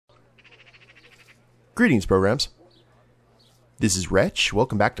Greetings, programs. This is Wretch.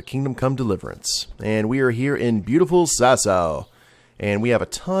 Welcome back to Kingdom Come Deliverance. And we are here in beautiful Sasau. And we have a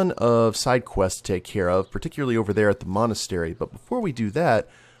ton of side quests to take care of, particularly over there at the monastery. But before we do that,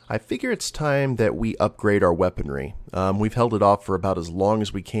 I figure it's time that we upgrade our weaponry. We've held it off for about as long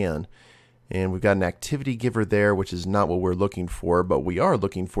as we can. And we've got an activity giver there, which is not what we're looking for, but we are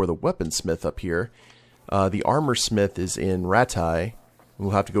looking for the weaponsmith up here. The armor smith is in Ratai.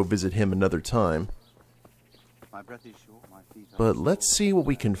 We'll have to go visit him another time. But let's see what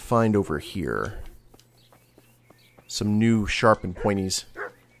we can find over here. Some new sharp and pointies.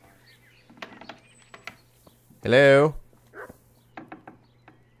 Hello?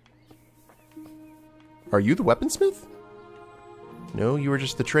 Are you the weaponsmith? No, you were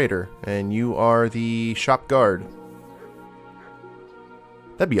just the trader, and you are the shop guard.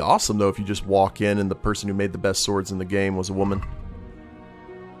 That'd be awesome, though, if you just walk in and the person who made the best swords in the game was a woman.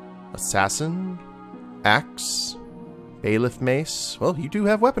 Assassin? Axe? Bailiff mace? Well, you do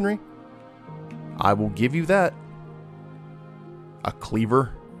have weaponry. I will give you that. A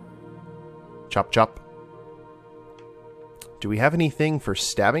cleaver? Chop chop. Do we have anything for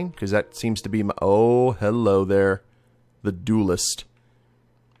stabbing? Because that seems to be my... Oh, hello there. The duelist.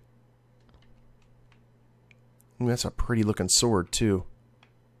 Ooh, that's a pretty looking sword, too.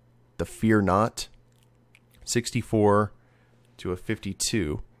 The Fear Not. 64 to a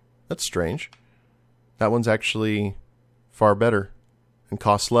 52. That's strange. That one's actually far better and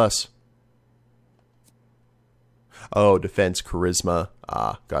costs less. Oh, defense, charisma.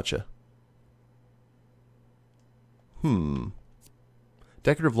 Ah, gotcha.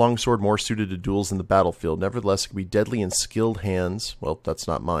 Decorative longsword more suited to duels in the battlefield. Nevertheless, it can be deadly in skilled hands. Well, that's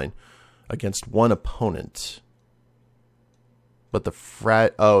not mine. Against one opponent. But the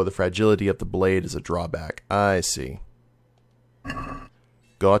fragility of the blade is a drawback. I see.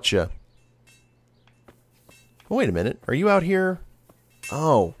 Gotcha. Oh, wait a minute. Are you out here?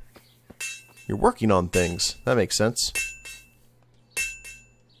 Oh. You're working on things. That makes sense.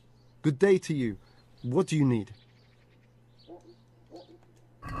 Good day to you. What do you need?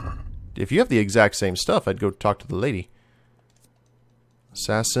 If you have the exact same stuff, I'd go talk to the lady.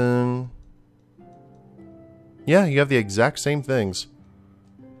 Assassin. Yeah, you have the exact same things.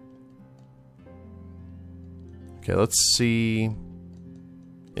 Okay, let's see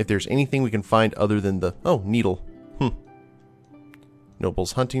if there's anything we can find other than the... Oh, needle.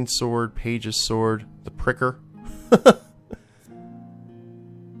 Noble's hunting sword, page's sword, the pricker.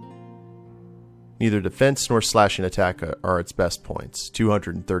 Neither defense nor slashing attack are its best points.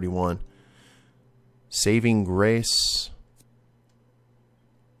 231. Saving grace.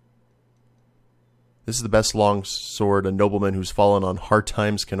 This is the best long sword a nobleman who's fallen on hard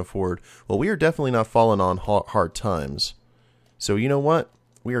times can afford. Well, we are definitely not fallen on hard times. So you know what?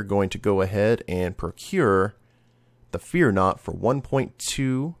 We are going to go ahead and procure the Fear Not for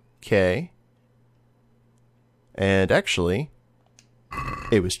 1.2k. And actually,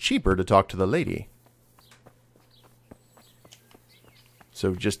 it was cheaper to talk to the lady.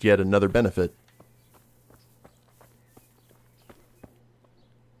 So just yet another benefit.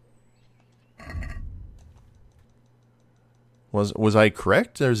 Was I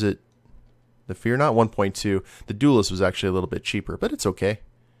correct? Or is it the Fear Not 1.2? The Duelist was actually a little bit cheaper, but it's okay.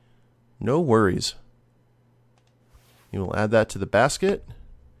 No worries. We will add that to the basket.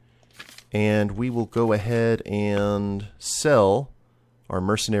 And we will go ahead and sell our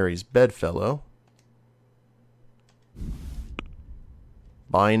mercenary's bedfellow.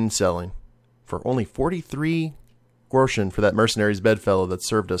 Buying and selling. For only 43 groschen for that mercenary's bedfellow that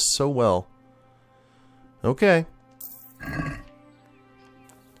served us so well. Okay.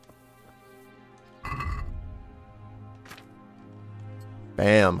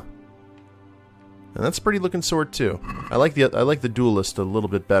 Bam. And that's a pretty looking sword too. I like the duelist a little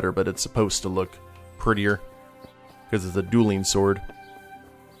bit better, but it's supposed to look prettier because it's a dueling sword.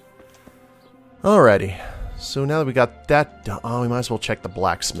 Alrighty. So now that we got that done, oh, we might as well check the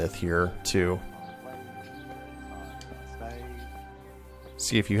blacksmith here too.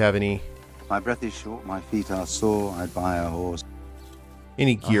 See if you have any. My breath is short, my feet are sore. I'd buy a horse.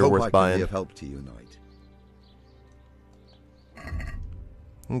 Any gear worth buying. I hope I can be of help to you, knight.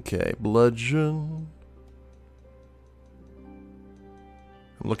 Okay, bludgeon.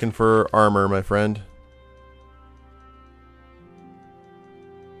 I'm looking for armor, my friend.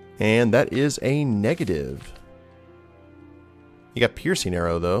 And that is a negative. You got piercing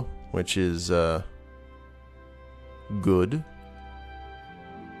arrow, though, which is good.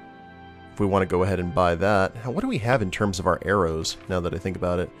 If we want to go ahead and buy that. What do we have in terms of our arrows, now that I think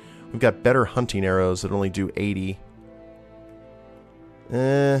about it? We've got better hunting arrows that only do 80.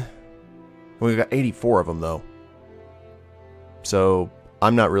 We got 84 of them, though. So,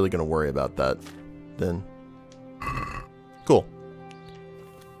 I'm not really going to worry about that, then. Cool.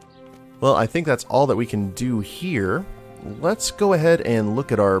 Well, I think that's all that we can do here. Let's go ahead and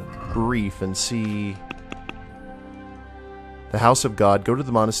look at our brief and see... The House of God. Go to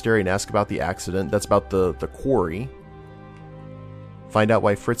the monastery and ask about the accident. That's about the quarry. Find out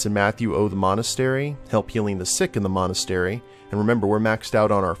why Fritz and Matthew owe the monastery. Help healing the sick in the monastery. And remember, we're maxed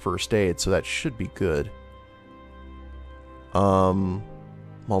out on our first aid, so that should be good.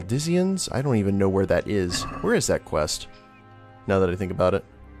 Maldizians? I don't even know where that is. Where is that quest? Now that I think about it.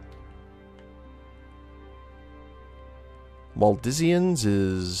 Maldizians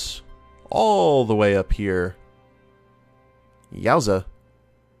is all the way up here. Yowza.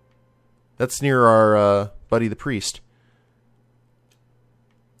 That's near our buddy the priest.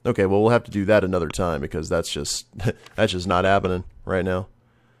 Okay, well, we'll have to do that another time because that's just not happening right now.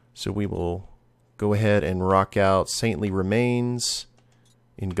 So we will go ahead and rock out Saintly Remains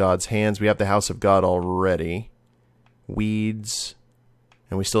in God's Hands. We have the House of God already. Weeds.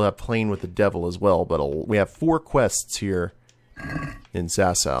 And we still have Playing with the Devil as well. But we have 4 quests here in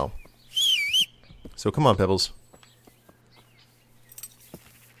Sasau. So come on, Pebbles.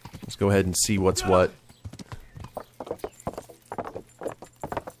 Let's go ahead and see what's what.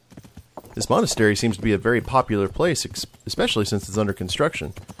 This monastery seems to be a very popular place, especially since it's under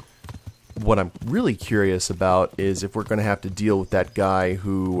construction. What I'm really curious about is if we're going to have to deal with that guy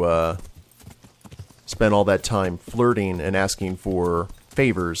who spent all that time flirting and asking for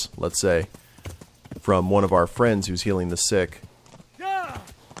favors, let's say, from one of our friends who's healing the sick.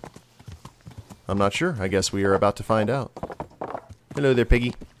 I'm not sure. I guess we are about to find out. Hello there,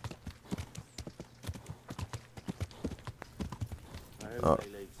 Piggy.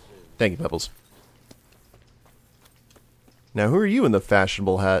 Thank you, Pebbles. Now, who are you in the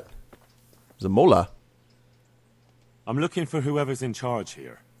fashionable hat? Zamola. I'm looking for whoever's in charge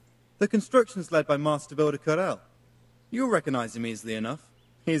here. The construction's led by Master Builder Corell. You'll recognize him easily enough.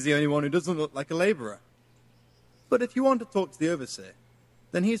 He's the only one who doesn't look like a labourer. But if you want to talk to the overseer,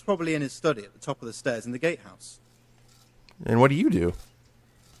 then he's probably in his study at the top of the stairs in the gatehouse. And what do you do?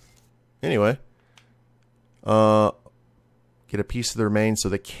 Anyway. Get a piece of the remains, so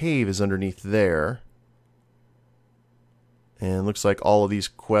the cave is underneath there. And looks like all of these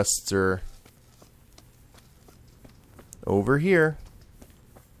quests are over here.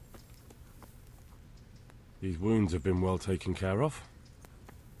 These wounds have been well taken care of.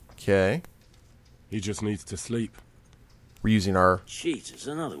 Okay. He just needs to sleep. We're using our Jesus,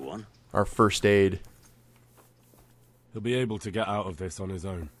 another one. Our first aid. He'll be able to get out of this on his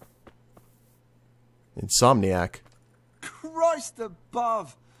own. Insomniac. Christ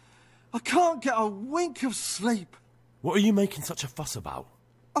above! I can't get a wink of sleep. What are you making such a fuss about?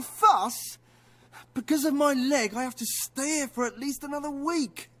 A fuss? Because of my leg, I have to stay here for at least another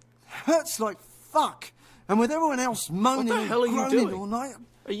week. Hurts like fuck. And with everyone else moaning What the hell are and you groaning doing? all night,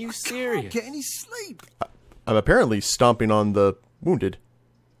 Are you I serious? can't get any sleep. I'm apparently stomping on the wounded.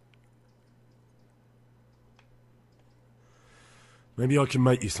 Maybe I can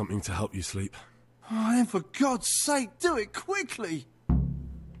make you something to help you sleep. Oh, then for God's sake, do it quickly.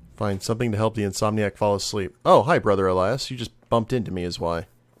 Find something to help the insomniac fall asleep. Oh, hi, Brother Elias. You just bumped into me is why.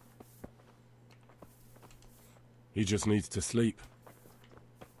 He just needs to sleep.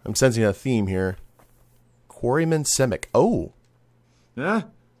 I'm sensing a theme here. Quarryman Semic. Oh! Yeah?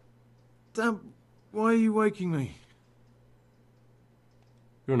 Damn, why are you waking me?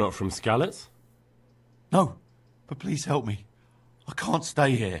 You're not from Skalitz? No, but please help me. I can't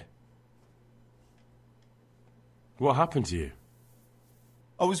stay here. What happened to you?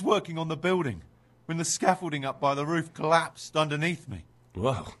 I was working on the building when the scaffolding up by the roof collapsed underneath me.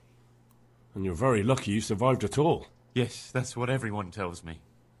 Well, and you're very lucky you survived at all. Yes, that's what everyone tells me.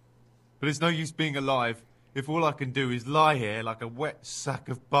 But it's no use being alive if all I can do is lie here like a wet sack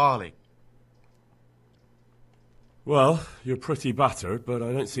of barley. Well, you're pretty battered, but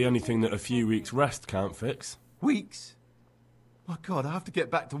I don't see anything that a few weeks' rest can't fix. Weeks? My God, I have to get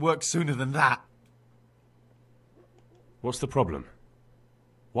back to work sooner than that. What's the problem?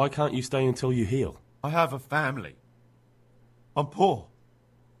 Why can't you stay until you heal? I have a family. I'm poor.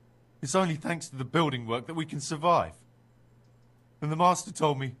 It's only thanks to the building work that we can survive. And the master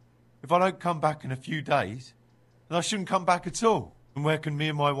told me if I don't come back in a few days, then I shouldn't come back at all. And where can me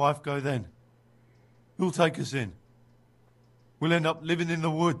and my wife go then? Who'll take us in? We'll end up living in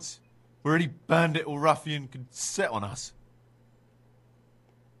the woods, where any bandit or ruffian could set on us.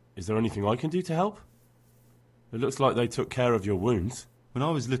 Is there anything I can do to help? It looks like they took care of your wounds. When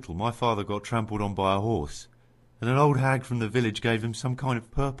I was little, my father got trampled on by a horse, and an old hag from the village gave him some kind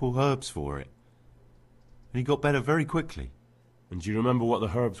of purple herbs for it. And he got better very quickly. And do you remember what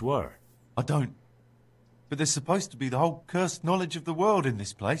the herbs were? I don't. But there's supposed to be the whole cursed knowledge of the world in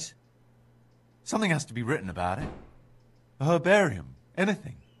this place. Something has to be written about it. A herbarium.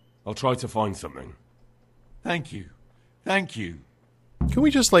 Anything. I'll try to find something. Thank you. Thank you. Can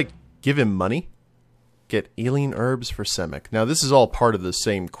we just, like, give him money? Get healing herbs for Semic. Now, this is all part of the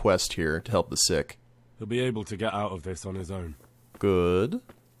same quest here to help the sick. He'll be able to get out of this on his own. Good.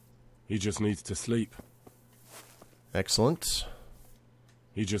 He just needs to sleep. Excellent.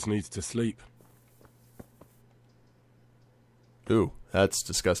 He just needs to sleep. Ooh, that's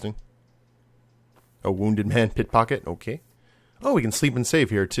disgusting. A wounded man pickpocket. Okay. Oh, we can sleep and save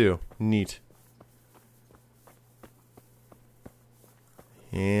here, too. Neat.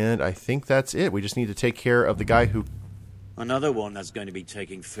 And I think that's it. We just need to take care of the guy who... Another one that's going to be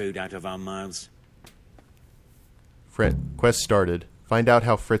taking food out of our mouths. Quest started. Find out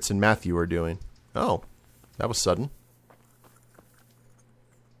how Fritz and Matthew are doing. Oh, that was sudden.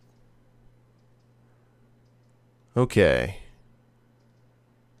 Okay.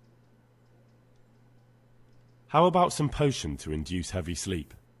 How about some potion to induce heavy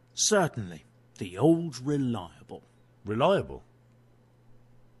sleep? Certainly. The old reliable. Reliable?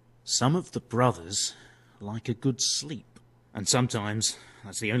 Some of the brothers like a good sleep, and sometimes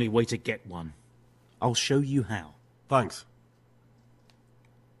that's the only way to get one. I'll show you how. Thanks.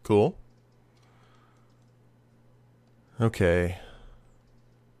 Cool. Okay.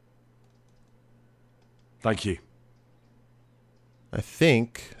 Thank you. I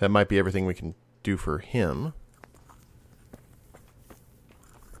think that might be everything we can do for him.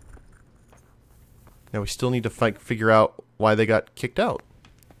 Now we still need to figure out why they got kicked out.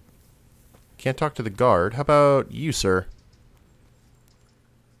 Can't talk to the guard. How about you, sir?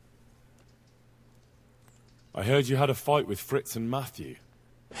 I heard you had a fight with Fritz and Matthew.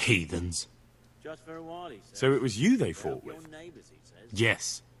 Heathens. Just for a while, he said. So it was you they fought with? Your neighbours, he says.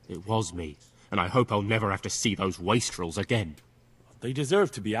 Yes, it was me. And I hope I'll never have to see those wastrels again. They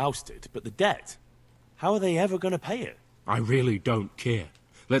deserve to be ousted, but the debt? How are they ever going to pay it? I really don't care.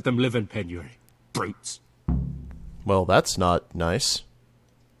 Let them live in penury. Brutes. Well, that's not nice.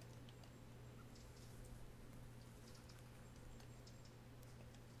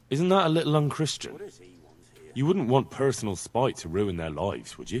 Isn't that a little unchristian? What does he want here? You wouldn't want personal spite to ruin their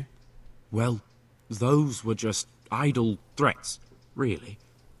lives, would you? Well, those were just idle threats, really.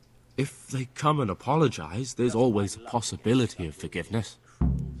 If they come and apologize, there's always a possibility of forgiveness.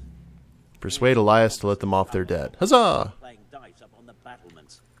 Persuade Elias to let them off their debt. Huzzah! Playing dice up on the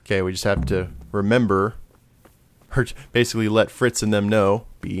battlements. Okay, we just have to remember, or basically let Fritz and them know,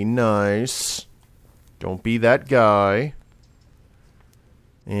 be nice. Don't be that guy.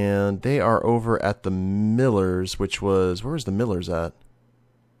 And they are over at the Millers, which was... Where was the Millers at?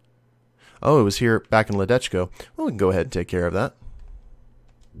 Oh, it was here back in Ledechko. Well, we can go ahead and take care of that.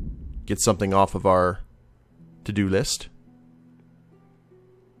 Get something off of our to-do list.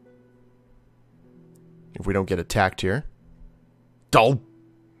 If we don't get attacked here. Dull.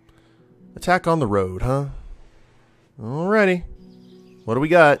 Attack on the road, huh? Alrighty. What do we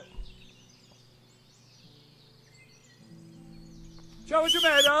got? Show us your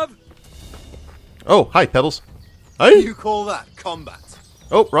made of. Oh, hi, Pebbles. Hi. You call that combat?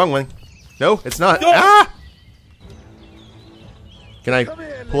 Oh, wrong one. No, it's not. Ah! Can I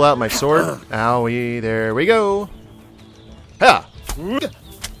pull out my sword? Owie, there we go. Ha!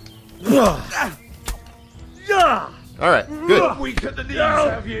 Alright, good. Weak at the knees,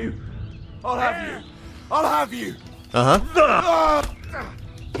 have you? I'll have you. I'll have you. Uh-huh.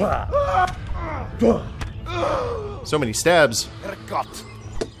 So many stabs.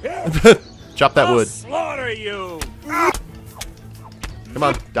 Chop that wood. Slaughter you! Come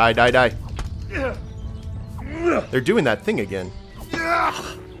on, die, die, die. They're doing that thing again.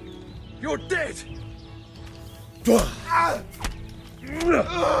 You're dead.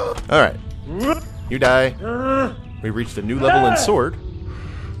 Alright. You die. We reached a new level in sword.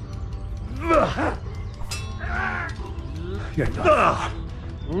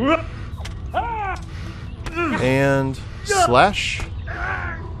 And slash.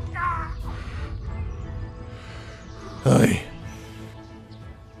 Hey.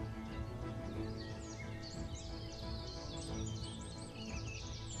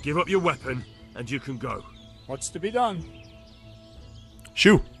 Give up your weapon, and you can go. What's to be done?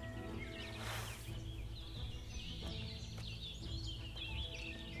 Shoo.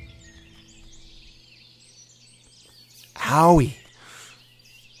 Owie.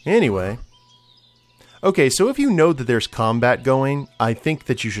 Anyway. Okay, so if you know that there's combat going, I think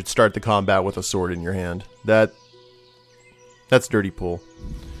that you should start the combat with a sword in your hand. That That's dirty pool.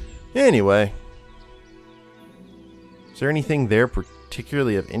 Anyway. Is there anything there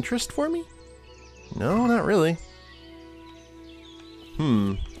particularly of interest for me? No, not really.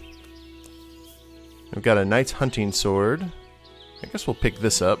 We've got a knight's hunting sword. I guess we'll pick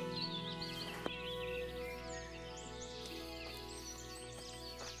this up.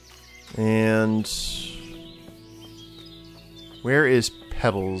 And where is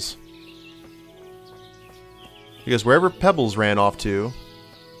Pebbles? Because wherever Pebbles ran off to,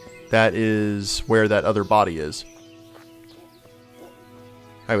 that is where that other body is.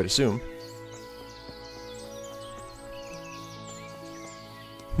 I would assume.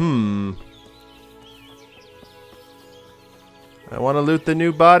 I want to loot the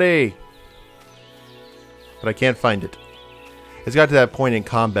new body. But I can't find it. It's got to that point in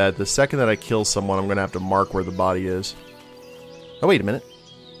combat. The second that I kill someone, I'm going to have to mark where the body is. Oh, wait a minute.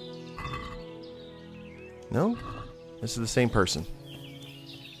 No? This is the same person.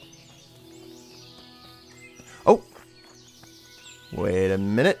 Oh! Wait a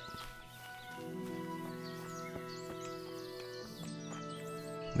minute.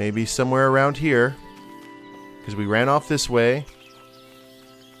 Maybe somewhere around here. Because we ran off this way.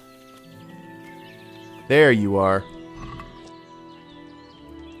 There you are.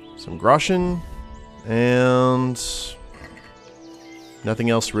 Some groschen. And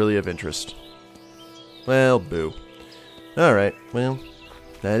nothing else really of interest. Well, boo. Alright, well,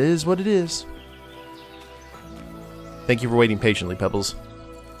 that is what it is. Thank you for waiting patiently, Pebbles.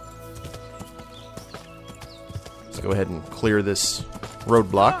 Let's go ahead and clear this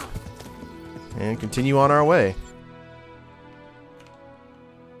roadblock and continue on our way.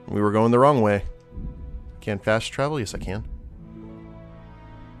 We were going the wrong way. Can't fast travel? Yes, I can.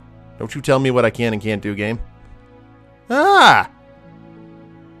 Don't you tell me what I can and can't do, game. Ah!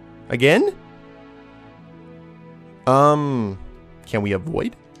 Again? Can we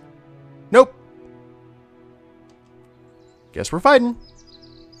avoid? Nope. Guess we're fighting.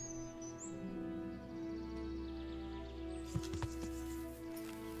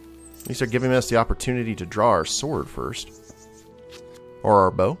 At least they're giving us the opportunity to draw our sword first. Or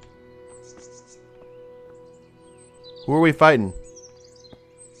our bow. Who are we fighting?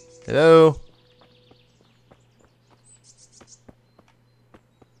 Hello?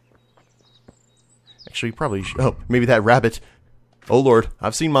 Actually, probably oh, maybe that rabbit. Oh lord,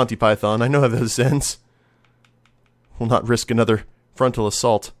 I've seen Monty Python. I know how this ends. We'll not risk another frontal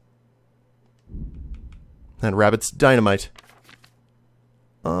assault. That rabbit's dynamite.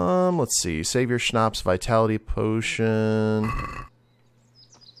 Let's see. Save your schnapps, vitality potion.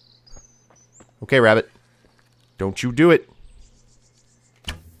 Okay, rabbit. Don't you do it.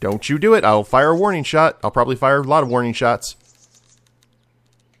 Don't you do it. I'll fire a warning shot. I'll probably fire a lot of warning shots.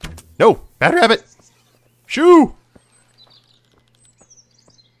 No! Bad rabbit! Shoo!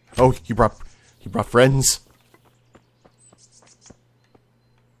 Oh, he brought friends.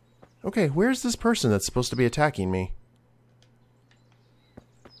 Okay, where's this person that's supposed to be attacking me?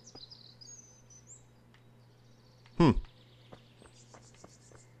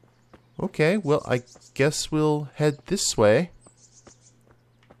 Okay, well, I guess we'll head this way.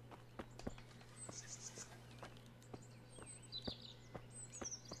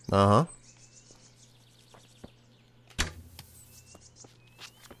 Uh-huh.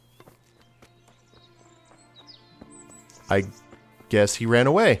 I guess he ran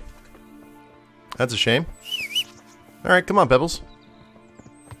away. That's a shame. Alright, come on, Pebbles.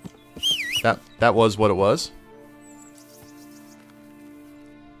 That was what it was.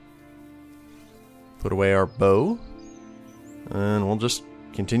 Put away our bow. And we'll just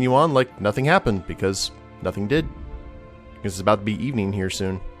continue on like nothing happened, because nothing did. Because it's about to be evening here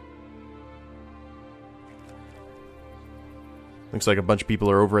soon. Looks like a bunch of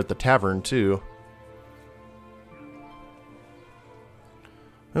people are over at the tavern, too.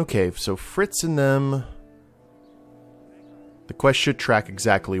 Okay, so Fritz and them... The quest should track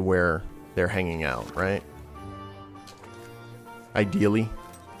exactly where they're hanging out, right? Ideally.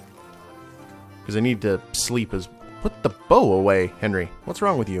 Because I need to sleep as... Put the bow away, Henry. What's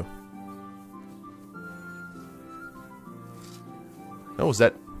wrong with you? Oh, is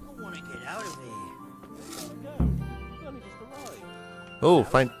that... I want to get out of here. Oh,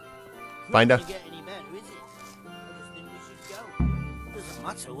 find out. Get any better, is it? I just think we should go. Doesn't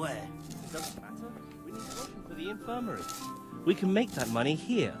matter where. It doesn't matter. We need washing for the infirmary. We can make that money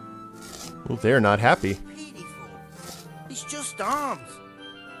here. Well, they're not happy. Pitiful. It's just arms.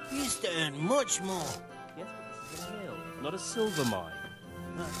 We used to earn much more. Yes, but this is a mill, not a silver mine.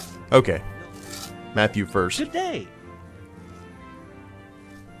 Okay. Matthew first. Good day.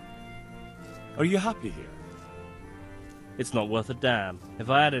 Are you happy here? It's not worth a damn. If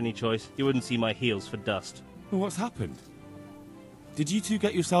I had any choice, you wouldn't see my heels for dust. Well, what's happened? Did you two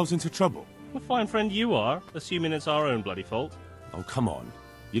get yourselves into trouble? A fine friend you are, assuming it's our own bloody fault. Oh, come on.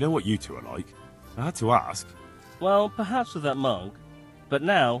 You know what you two are like. I had to ask. Well, perhaps with that monk. But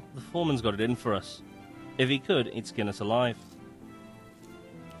now, the foreman's got it in for us. If he could, he'd skin us alive.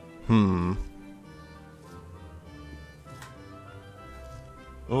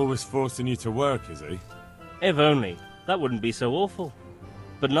 Always forcing you to work, is he? If only. That wouldn't be so awful.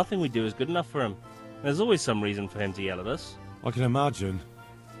 But nothing we do is good enough for him. There's always some reason for him to yell at us. I can imagine.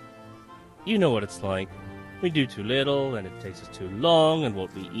 You know what it's like. We do too little, and it takes us too long, and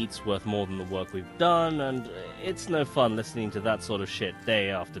what we eat's worth more than the work we've done, and it's no fun listening to that sort of shit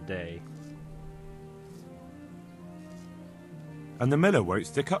day after day. And the miller won't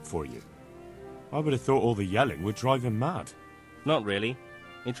stick up for you. I would have thought all the yelling would drive him mad. Not really.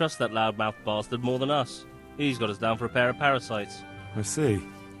 He trusts that loudmouth bastard more than us. He's got us down for a pair of parasites. I see.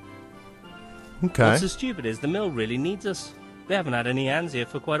 Okay. What's so stupid is the mill really needs us. They haven't had any hands here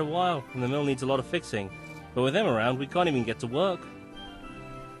for quite a while, and the mill needs a lot of fixing. But with them around, we can't even get to work.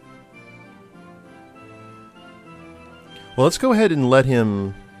 Well, let's go ahead and let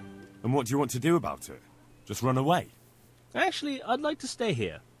him... And what do you want to do about it? Just run away? Actually, I'd like to stay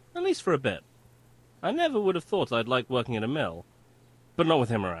here. At least for a bit. I never would have thought I'd like working at a mill. But not with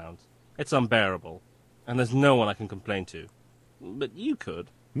him around. It's unbearable. And there's no one I can complain to. But you could.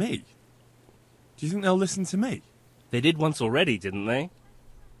 Me? Do you think they'll listen to me? They did once already, didn't they?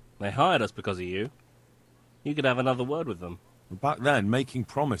 They hired us because of you. You could have another word with them. Back then, making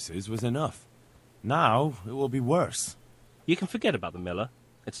promises was enough. Now, it will be worse. You can forget about the miller.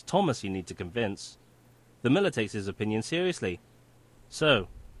 It's Thomas you need to convince. The miller takes his opinion seriously. So,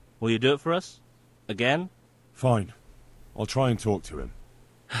 will you do it for us? Again? Fine. I'll try and talk to him.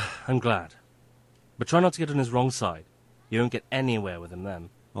 I'm glad. But try not to get on his wrong side. You won't get anywhere with him then.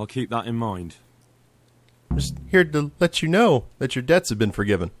 I'll keep that in mind. I'm just here to let you know that your debts have been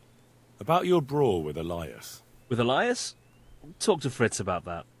forgiven. About your brawl with Elias. With Elias? Talk to Fritz about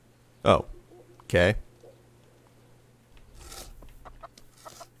that. Oh. Okay.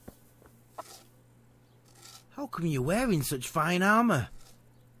 How come you're wearing such fine armour?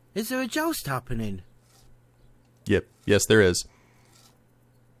 Is there a joust happening? Yep. Yes, there is.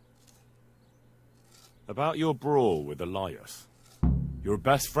 About your brawl with Elias. Your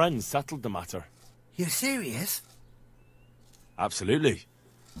best friend settled the matter. You're serious? Absolutely.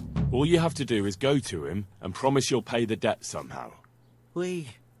 All you have to do is go to him and promise you'll pay the debt somehow. We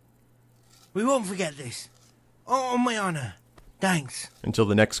won't forget this. On my honour. Thanks. Until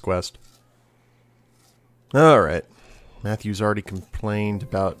the next quest. Alright. Matthew's already complained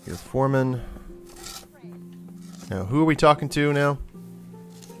about your foreman. Now, who are we talking to now?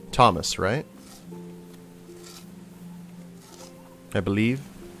 Thomas, right? I believe.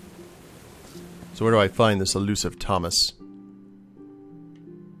 So where do I find this elusive Thomas?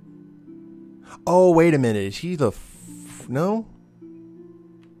 Oh, wait a minute. Is he the... No?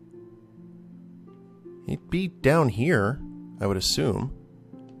 He'd be down here, I would assume.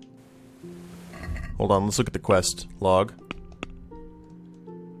 Hold on, let's look at the quest log.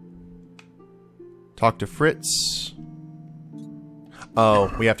 Talk to Fritz.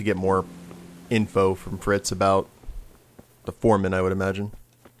 Oh, we have to get more info from Fritz about the foreman, I would imagine.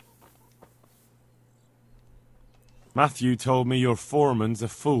 Matthew told me your foreman's a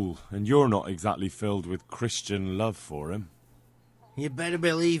fool, and you're not exactly filled with Christian love for him. You better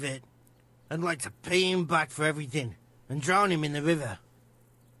believe it. I'd like to pay him back for everything and drown him in the river.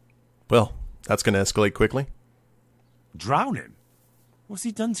 Well, that's going to escalate quickly. Drown him? What's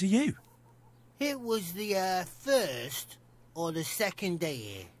he done to you? It was the first or the second day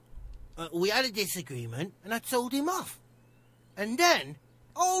here. We had a disagreement and I told him off. And then,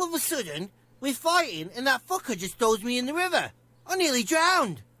 all of a sudden, we're fighting and that fucker just throws me in the river. I nearly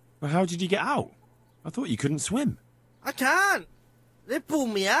drowned. Well, how did you get out? I thought you couldn't swim. I can't. They pulled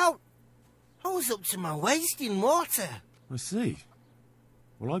me out. I was up to my waist in water. I see.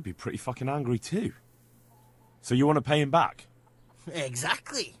 Well, I'd be pretty fucking angry too. So you want to pay him back?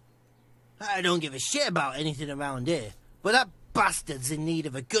 Exactly. I don't give a shit about anything around here, but that bastard's in need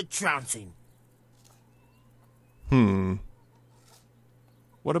of a good trouncing.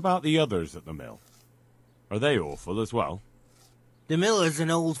 What about the others at the mill? Are they awful as well? The miller's an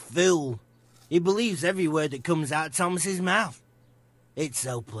old fool. He believes every word that comes out of Thomas's mouth. It's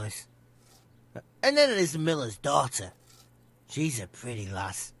hopeless. And then there's the miller's daughter. She's a pretty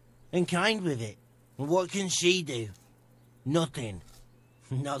lass, and kind with it. And what can she do? Nothing.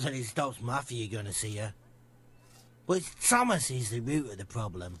 Not that it stops Matthew going to see her. But Thomas is the root of the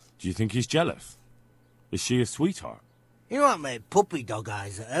problem. Do you think he's jealous? Is she a sweetheart? He might make puppy dog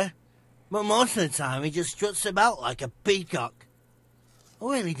eyes at her, but most of the time he just struts about like a peacock. I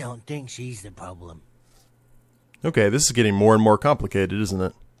really don't think she's the problem. Okay, this is getting more and more complicated, isn't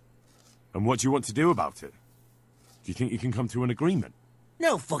it? And what do you want to do about it? Do you think you can come to an agreement?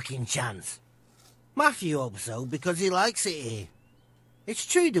 No fucking chance. Matthew hopes so because he likes it here. It's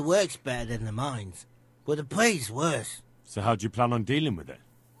true the work's better than the mines, but the pay's worse. So how do you plan on dealing with it?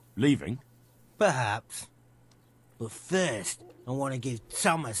 Leaving? Perhaps. But first, I want to give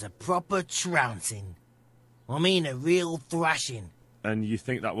Thomas a proper trouncing. I mean a real thrashing. And you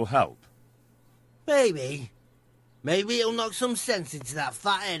think that will help? Maybe. Maybe it'll knock some sense into that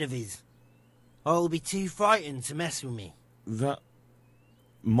fat head of his. Or he'll be too frightened to mess with me. That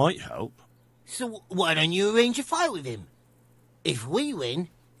might help. So why don't you arrange a fight with him? If we win,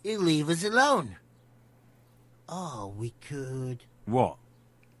 he'll leave us alone. Oh, we could... What?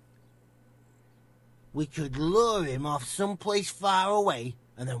 We could lure him off someplace far away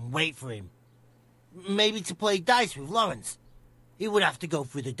and then wait for him. Maybe to play dice with Lawrence. He would have to go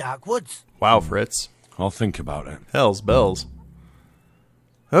through the dark woods. Wow, Fritz. I'll think about it. Hell's bells.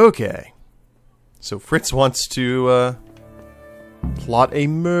 Okay. So Fritz wants to, plot a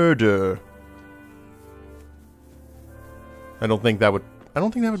murder. I don't think that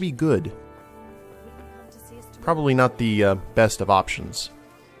would be good. Probably not the best of options.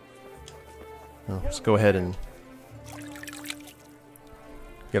 Well, let's go ahead and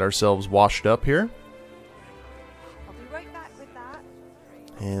get ourselves washed up here. I'll be right back with that.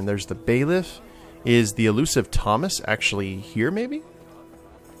 And there's the bailiff. Is the elusive Thomas actually here, maybe?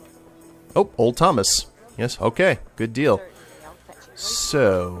 Oh, old Thomas. Yes, okay. Good deal.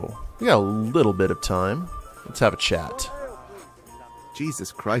 So, we got a little bit of time. Let's have a chat.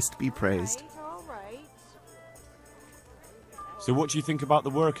 Jesus Christ be praised. So what do you think about the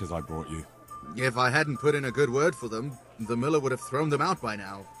workers I brought you? If I hadn't put in a good word for them, the miller would have thrown them out by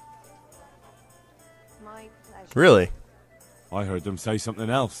now. My pleasure. Really? I heard them say something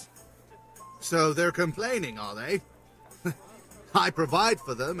else. So they're complaining, are they? I provide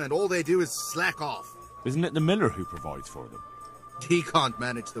for them, and all they do is slack off. Isn't it the miller who provides for them? He can't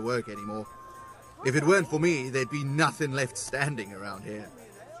manage the work anymore. If it weren't for me, there'd be nothing left standing around here.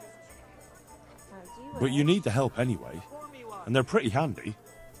 But you need the help anyway. And they're pretty handy.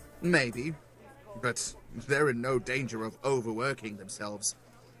 Maybe. But they're in no danger of overworking themselves.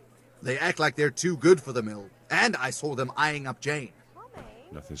 They act like they're too good for the mill. And I saw them eyeing up Jane.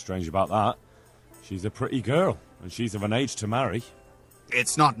 Nothing strange about that. She's a pretty girl, and she's of an age to marry.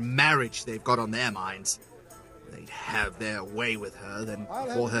 It's not marriage they've got on their minds. They'd have their way with her, then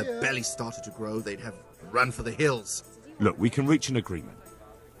before her belly started to grow, they'd have run for the hills. Look, we can reach an agreement.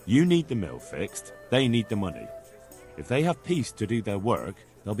 You need the mill fixed, they need the money. If they have peace to do their work,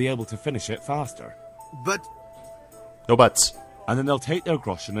 they'll be able to finish it faster. But... No buts. And then they'll take their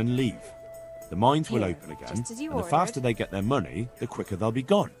groschen and leave. The mines will open again, just as you and the ordered. faster they get their money, the quicker they'll be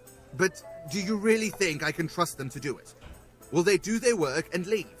gone. But do you really think I can trust them to do it? Will they do their work and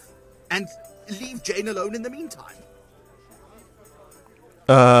leave? And leave Jane alone in the meantime?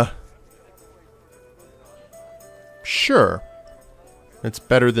 Sure. It's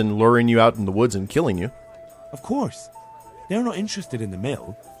better than luring you out in the woods and killing you. Of course. They're not interested in the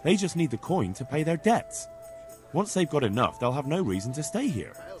mill. They just need the coin to pay their debts. Once they've got enough, they'll have no reason to stay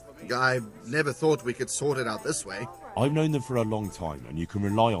here. I never thought we could sort it out this way. I've known them for a long time, and you can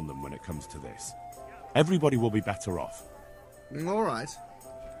rely on them when it comes to this. Everybody will be better off. All right.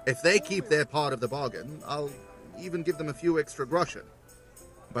 If they keep their part of the bargain, I'll even give them a few extra groschen.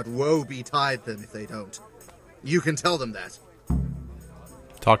 But woe betide them if they don't. You can tell them that.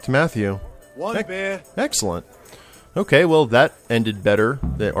 Talk to Matthew. One beer. Excellent. Okay, well, that ended better.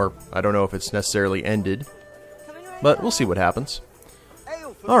 Or, I don't know if it's necessarily ended. But we'll see what happens.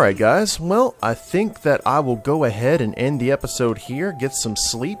 Alright, guys. Well, I think that I will go ahead and end the episode here, get some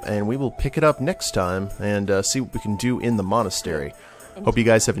sleep, and we will pick it up next time and see what we can do in the monastery. Hope you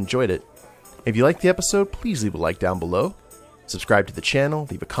guys have enjoyed it. If you liked the episode, please leave a like down below. Subscribe to the channel,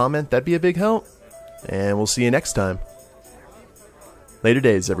 leave a comment, that'd be a big help. And we'll see you next time. Later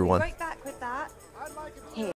days, everyone. Right back.